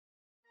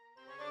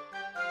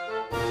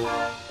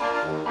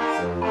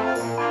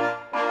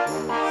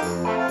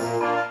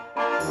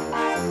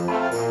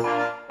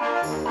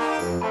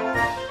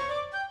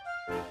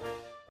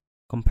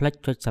ភ្លេច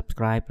ចុច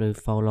subscribe ឬ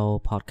follow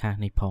podcast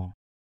នេះផង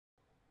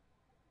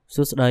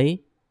សួស្តី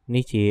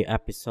នេះជា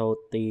episode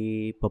ទី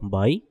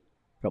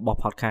8របស់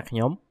podcast ខ្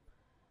ញុំ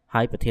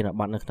ហើយប្រធាន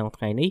បទនៅក្នុង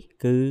ថ្ងៃនេះ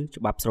គឺ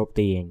ច្បាប់ស្រូប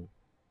ទាញ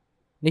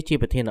នេះជា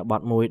ប្រធានប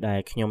ទមួយដែល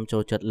ខ្ញុំចូ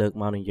លចិត្តលើក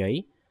មកនិយាយ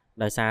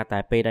ដោយសារតែ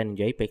ពេលដែលនិ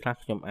យាយពេលខ្លះ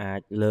ខ្ញុំអាច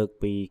លើក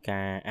ពី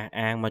ការអះ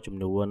អាងមួយចំ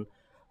នួន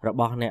រ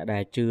បស់អ្នកដែ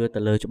លជឿទៅ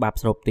លើច្បាប់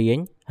ស្រូបទាញ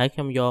ហើយខ្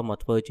ញុំយកមក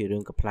ធ្វើជារឿ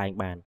ងកំ pl ែង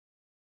បាន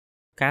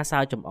ការសើ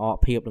ចចំអក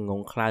ភាពល្ង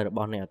ងខ្លៅរប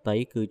ស់អ្នកអតី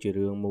គឺជា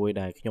រឿងមួយ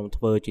ដែលខ្ញុំ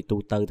ធ្វើជាទូ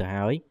ទៅទៅ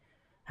ហើ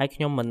យខ្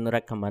ញុំមិន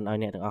recommend ឲ្យ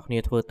អ្នកទាំងអស់គ្នា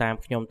ធ្វើតាម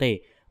ខ្ញុំទេ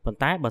ប៉ុន្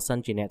តែបើសិន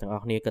ជាអ្នកទាំងអ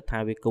ស់គ្នាគិតថា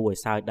វាគួរឲ្យ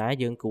សើចដែរ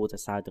យើងគួរតែ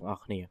សើចទាំងអ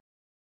ស់គ្នា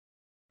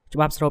ច្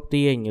បាប់ស្រូប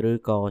ទាញឬ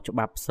ក៏ច្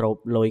បាប់ស្រូប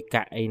លុយ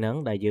កាក់អីហ្នឹង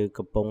ដែលយើង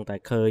កំពុងតែ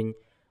ឃើញ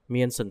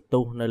មានសន្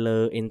ទុះនៅលើ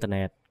អ៊ីនធឺ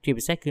ណិតជា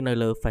ពិសេសគឺនៅ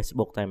លើ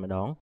Facebook តែម្ដ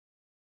ង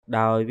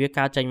ដោយវា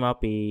កើតចេញមក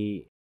ពី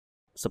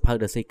សភៅ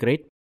The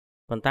Secret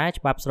ប៉ុន្តែ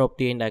ច្បាប់ស្រូប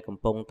ទាញដែលកំ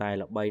ពុងតែ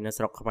ល្បីនៅ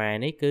ស្រុកខ្មែរ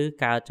នេះគឺ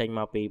កើតចេញម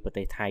កពីប្រ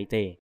ទេសថៃ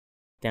ទេ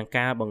ទាំង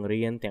ការបង្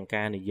រៀនទាំង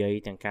ការនិយាយ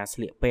ទាំងការស្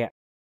លៀកពាក់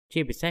ជា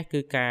ពិសេសគឺ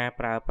ការ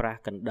ប្រើប្រាស់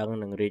កណ្ដឹង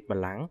និងរាជប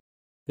ល្ល័ង្ក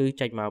គឺ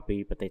ចេញមកពី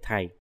ប្រទេសថៃ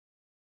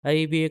ហើយ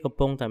វាកំ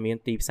ពុងតែមាន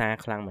ទីផ្សារ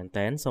ខ្លាំងមែន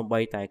ទែនសូម្បី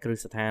តែគ្រឹះ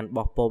ស្ថាន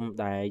បោះពុម្ព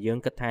ដែលយើង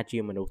គិតថាជា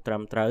មនុស្សត្រឹ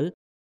មត្រូវ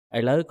ឥ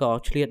ឡូវក៏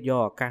ឆ្លៀតយ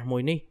កឱកាសមួ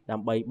យនេះដើ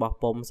ម្បីបោះ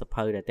ពុម្ពស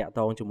ភៅដែលតាក់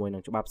ទងជាមួយនឹ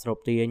ងច្បាប់ស្រូប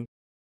ទាញ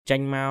ចេ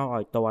ញមក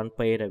ឲ្យទាន់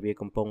ពេលដែលវា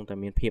កំពុងតែ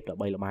មានភាពល្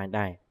បីល្បាញ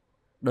ដែរ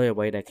ដោយអ្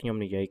វីដែលខ្ញុំ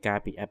និយាយកាល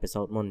ពីអេពី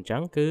សូតមុនអញ្ចឹ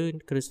ងគឺ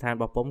គ្រឹះស្ថាន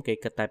បោះពុម្ពគេ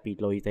គិតតែពី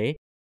លុយទេ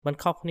មិន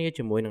ខុសគ្នា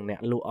ជាមួយនឹងអ្នក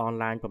លក់អន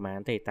ឡាញប្រហែល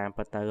ទេតាម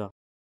ពិតទៅ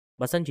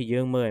បើសិនជាយើ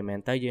ងមើលឲ្យមែន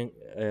ទៅ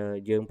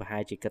យើងប្រហែ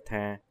លជាគិត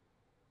ថា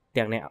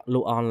ទាំងអ្នកល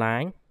ក់អនឡា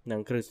ញនិ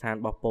ងគ្រឹះស្ថាន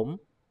បោះពុម្ព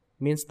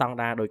មានស្តង់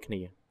ដារដូចគ្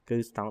នាគឺ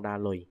ស្តង់ដារ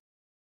លុយ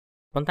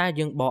ប៉ុន្តែ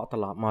យើងបកត្រ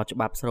ឡប់មកច្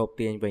បាប់ស្រូប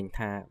ទាញវិញ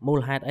ថាមូល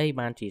ហេតុអី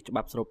បានជាច្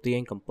បាប់ស្រូបទាញ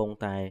កំពុង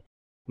តែ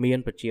មាន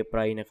ប្រជាប្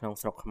រិយនៅក្នុង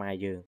ស្រុកខ្មែរ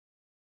យើង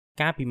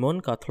កាលពីមុន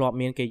ក៏ធ្លាប់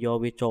មានគេយក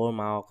វាចូល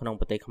មកក្នុង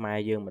ប្រទេសខ្មែរ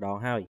យើងម្ដង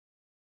ហើយ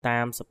តា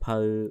មសភៅ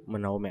ម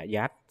នោមយ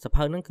ត្តស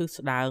ភៅហ្នឹងគឺ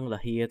ស្ដើងល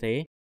ហៀទេ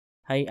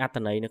ហើយអត្ថ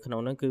ន័យនៅក្នុង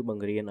ហ្នឹងគឺប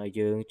ង្រៀនឲ្យ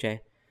យើងចេះ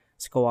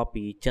ស្គាល់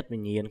ពីចិត្តវិ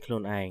ញ្ញាណខ្លួ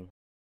នឯង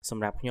ស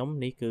ម្រាប់ខ្ញុំ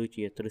នេះគឺ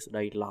ជាទ្រឹស្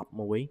ដីឡប់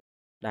មួយ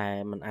ដែល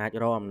มันអាច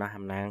រកអំណះ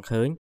អំណាង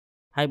ឃើញ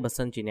ហើយបើ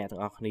សិនជាអ្នកទាំ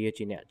ងអស់គ្នា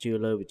ជាអ្នកជឿ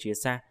លើវិទ្យា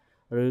សាស្ត្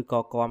រឬក៏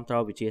គាំទ្រ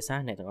វិទ្យាសាស្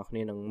ត្រអ្នកទាំងអស់គ្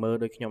នានឹងមើល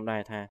ដូចខ្ញុំដែ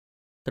រថា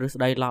ទ្រឹស្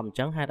ដីឡប់អញ្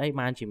ចឹងហេតុអី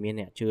បានជាមាន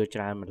អ្នកជឿ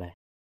ច្រើនម្ល៉េះ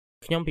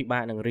ខ្ញុំពិបា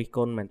កនឹងរិះគ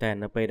ន់មែនតើ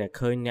នៅពេលដែល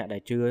ឃើញអ្នកដែ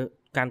លជឿ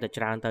កាន់តែ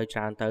ច្រើនទៅ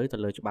ទៅ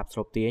លើច្បាប់ស្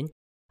រូបទាញ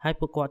ហើយ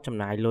ពួកគាត់ចំ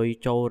ណាយលុយ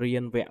ចូលរៀ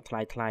នវគ្គ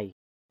ថ្លៃ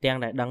ទាំង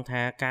ដែលដឹង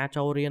ថាការ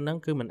ចូលរៀនហ្នឹង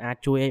គឺមិនអាច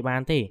ជួយអីបា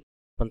នទេ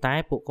ប៉ុន្តែ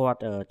ពួកគាត់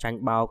ចាញ់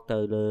បោកទៅ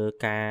លើ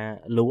ការ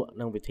លក់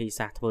និងវិធី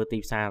សាស្ត្រធ្វើទី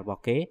ផ្សាររប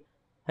ស់គេ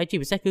ហើយជា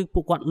ពិសេសគឺ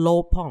ពួកគាត់លោ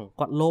ភផង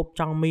គាត់លោភ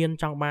ចង់មាន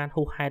ចង់បាន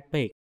ហួសហេតុ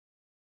ពេក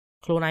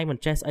ខ្លួនឯងមិន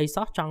ចេះស្អី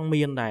សោះចង់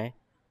មានដែរ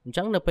អញ្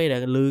ចឹងនៅពេលដែ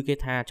លឮគេ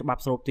ថាច្បា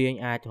ប់ស្រូបទាញ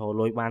អាចរក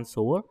លុយបានស្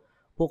រួល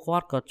ពួកគា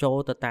ត់ក៏ចូល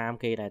ទៅតាម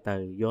គេដែរទៅ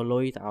យកលុ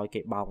យទៅឲ្យ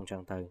គេបោកអញ្ចឹ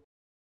ងទៅ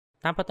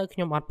តាមពិតទៅខ្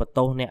ញុំអត់បន្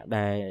ទោសអ្នក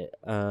ដែល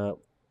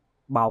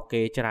បោក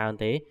គេច្រើន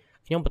ទេ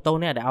ខ្ញុំបន្ទោស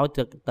អ្នកដែលឲ្យ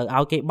ទៅ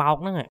ឲ្យគេបោក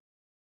ហ្នឹង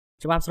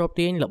ច្បាប់ស្រូប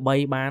ទាញល្បី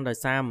បានដោយ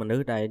សារមនុ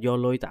ស្សដែលយក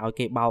លុយទៅឲ្យ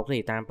គេបោកទេ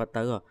តាមពិត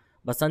ទៅ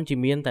បើសិនជា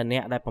មានតែអ្ន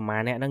កដែលប្រមា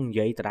ណអ្នកហ្នឹងនិ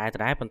យាយដ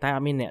ដែលប៉ុន្តែអ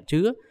ត់មានអ្នក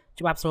ជឿ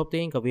ច្បាប់ស្រូប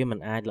ទាញក៏វាមិន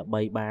អាចល្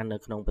បីបាននៅ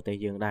ក្នុងប្រទេស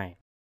យើងដែរ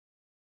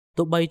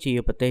ទោះបីជា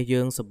ប្រទេស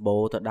យើងសម្បូ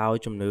រទៅដោយ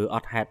ជំនឿអ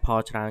ត់ហេតុផល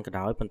ច្រើនក៏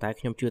ដោយប៉ុន្តែ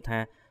ខ្ញុំជឿថា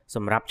ស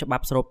ម្រាប់ច្បា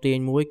ប់ស្រូបទាញ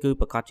មួយគឺ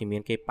ប្រកាសជាមា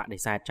នគេបដិ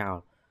សេធចោល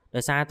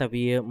ដោយសារតែ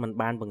វាមិន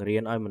បានបង្រៀ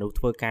នឲ្យមនុស្ស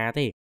ធ្វើការ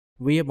ទេ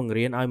វាបង្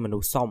រៀនឲ្យមនុ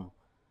ស្សសុំ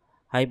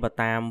ហើយបើ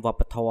តាមវប្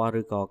បធម៌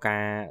ឬក៏កា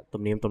រ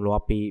ទំនៀមទម្លា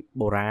ប់ពី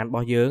បុរាណរប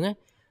ស់យើង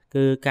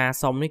គឺការ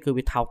សុំនេះគឺ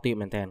វាថោកទាប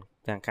មែនតើ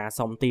ទាំងការ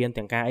សុំទាន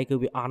ទាំងការអីគឺ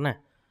វាអន់ណា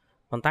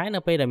ប៉ុន្តែនៅ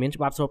ពេលដែលមាន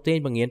ច្បាប់ស្រូបទាញ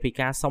បង្រៀនពី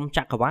ការសុំច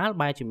ក្រវាល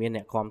បែរជាមាន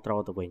អ្នកគាំទ្រ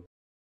ទៅវិញ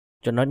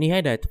ចំណុចនេះហើ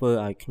យដែលធ្វើ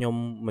ឲ្យខ្ញុំ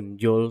មិន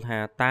យល់ថា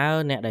តើ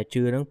អ្នកដែល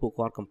ជឿនឹងពួក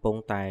គាត់កំពុង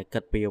តែគិ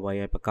តពីអ្វី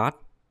ឲ្យប្រកប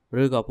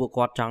ឬក៏ពួក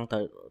គាត់ចង់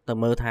ទៅ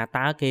មើលថា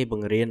តើគេប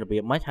ង្រៀនរបៀ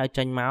បម៉េចហើយ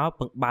ចេញម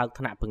កបើក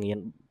ថ្នាក់បង្រៀន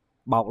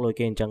បោកលុយ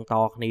គេអញ្ចឹងត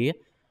គ្នា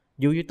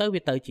យូរទៅ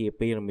វាទៅជា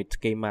ពីរ៉ាមីត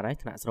ស្គីមបាត់ហើយ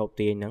ថ្នាក់ស្រូប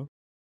ទាញហ្នឹង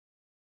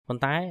ប៉ុ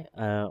ន្តែ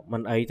មិ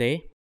នអីទេ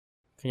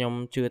ខ្ញុំ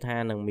ជឿថា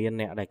នឹងមាន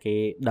អ្នកដែលគេ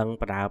ដឹង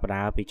ប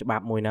ដាពីច្បា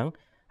ប់មួយហ្នឹង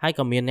ហើយ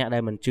ក៏មានអ្នកដែ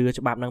លមិនជឿ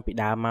ច្បាប់ហ្នឹងពី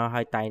ដើមមក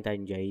ហើយតែងតែ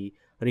និយាយ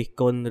រិះ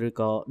គន់ឬ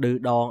ក៏ឌឺ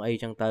ដងអី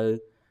ចឹងទៅ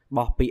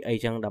បោះពាក្យអី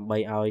ចឹងដើម្បី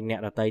ឲ្យអ្នក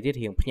ដទៃទៀត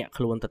រៀងភ្ញាក់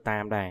ខ្លួនទៅតា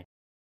មដែរ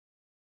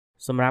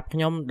សម្រាប់ខ្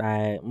ញុំដែ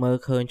លមើល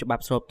ឃើញច្បា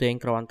ប់ស្រូបទាញ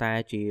គ្រាន់តែ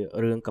ជា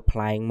រឿងកំ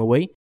pl ែងមួយ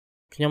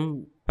ខ្ញុំ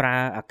ប្រើ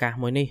ឱកាស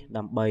មួយនេះ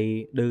ដើម្បី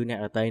ឌឺអ្នក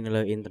ដទៃនៅ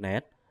លើអ៊ីនធឺណិ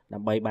តដើ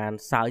ម្បីបាន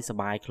សើចសប្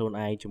បាយខ្លួន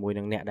ឯងជាមួយ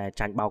នឹងអ្នកដែល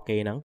ចាញ់បោកគេ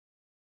ហ្នឹង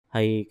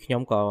ហើយខ្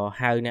ញុំក៏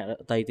ហៅអ្នកដ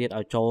ទៃទៀត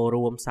ឲ្យចូល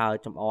រួមសើច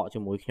ចំអកជា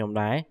មួយខ្ញុំ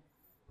ដែរ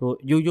ព្រោះ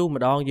យូរ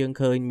ម្ដងយើង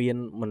ឃើញមាន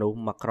មនុស្ស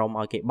មួយក្រុម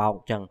ឲ្យគេបោក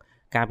អញ្ចឹង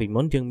កាលពី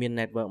មុនយើងមាន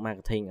network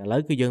marketing ឥឡូ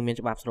វគឺយើងមាន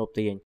ច្បាប់ស្រូប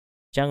ទាញអ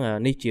ញ្ចឹង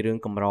នេះជារឿង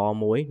កម្រ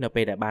មួយនៅ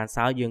ពេលដែលបាន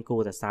សើចយើងគួ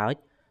រតែសើច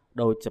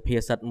ដោយសុភា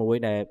សិតមួយ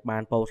ដែលបា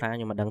នពោលថាខ្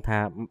ញុំមិនដឹងថា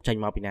ចេញ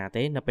មកពីណា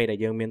ទេនៅពេលដែល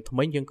យើងមានថ្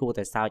មិញយើងគួរ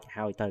តែសើច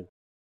ហើយទៅ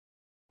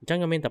អញ្ចឹង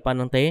ខ្ញុំមានតែប៉ុណ្្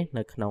នឹងទេ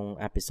នៅក្នុង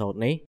អេពីសូត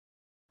នេះ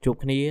ជួប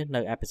គ្នានៅ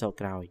អេពីសូត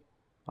ក្រោយ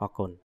អរ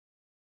គុណ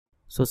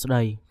សួស្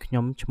តីខ្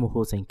ញុំឈ្មោះ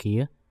ហូសេងគៀ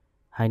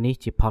ហើយនេះ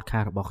ជា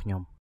podcast របស់ខ្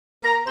ញុំ